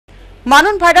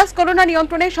মানন virus corona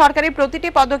নিয়ন্ত্রণে সরকারের প্রতিটি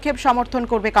পদক্ষেপ সমর্থন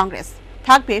করবে কংগ্রেস।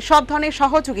 থাকবে সব ধরনের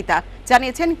সহযোগিতা,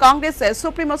 জানিয়েছেন কংগ্রেস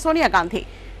সুপ্রিমো সোনিয়া গান্ধী।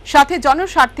 সাথে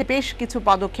জনস্বার্থে বেশ কিছু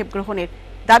পদক্ষেপ গ্রহণের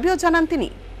দাবিও জানান তিনি।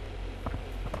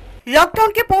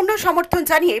 লকডাউনকে পূর্ণ সমর্থন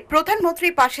জানিয়ে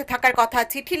প্রধানমন্ত্রীর পাশে থাকার কথা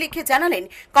চিঠি লিখে জানালেন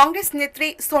কংগ্রেস নেত্রী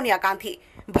সোনিয়া গান্ধী।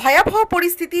 ভয়াবহ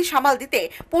পরিস্থিতি সামাল দিতে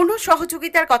পূর্ণ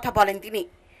সহযোগিতার কথা বলেন তিনি।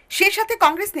 সেই সাথে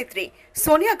কংগ্রেস নেত্রী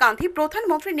সোনিয়া গান্ধী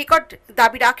প্রধানমন্ত্রীর নিকট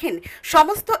দাবি রাখেন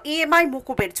সমস্ত ইএমআই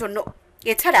মুকুবের জন্য।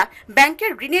 এছাড়া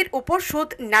ব্যাংকের ঋণের উপর সুদ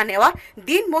না নেওয়া,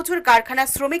 দিন মজুর কারখানা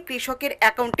শ্রমিক কৃষকের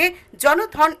অ্যাকাউন্টে,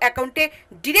 জনধন অ্যাকাউন্টে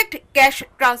ডিরেক্ট ক্যাশ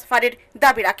ট্রান্সফারের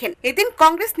দাবি রাখেন। এদিন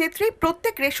কংগ্রেস নেত্রী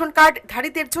প্রত্যেক রেশন কার্ড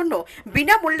ধারীদের জন্য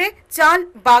বিনামূল্যে চাল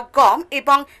বা গম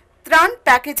এবং ত্রাণ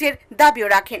প্যাকেজের দাবিও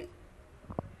রাখেন।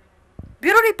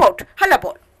 Bureau report,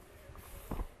 হাল্লাবোল।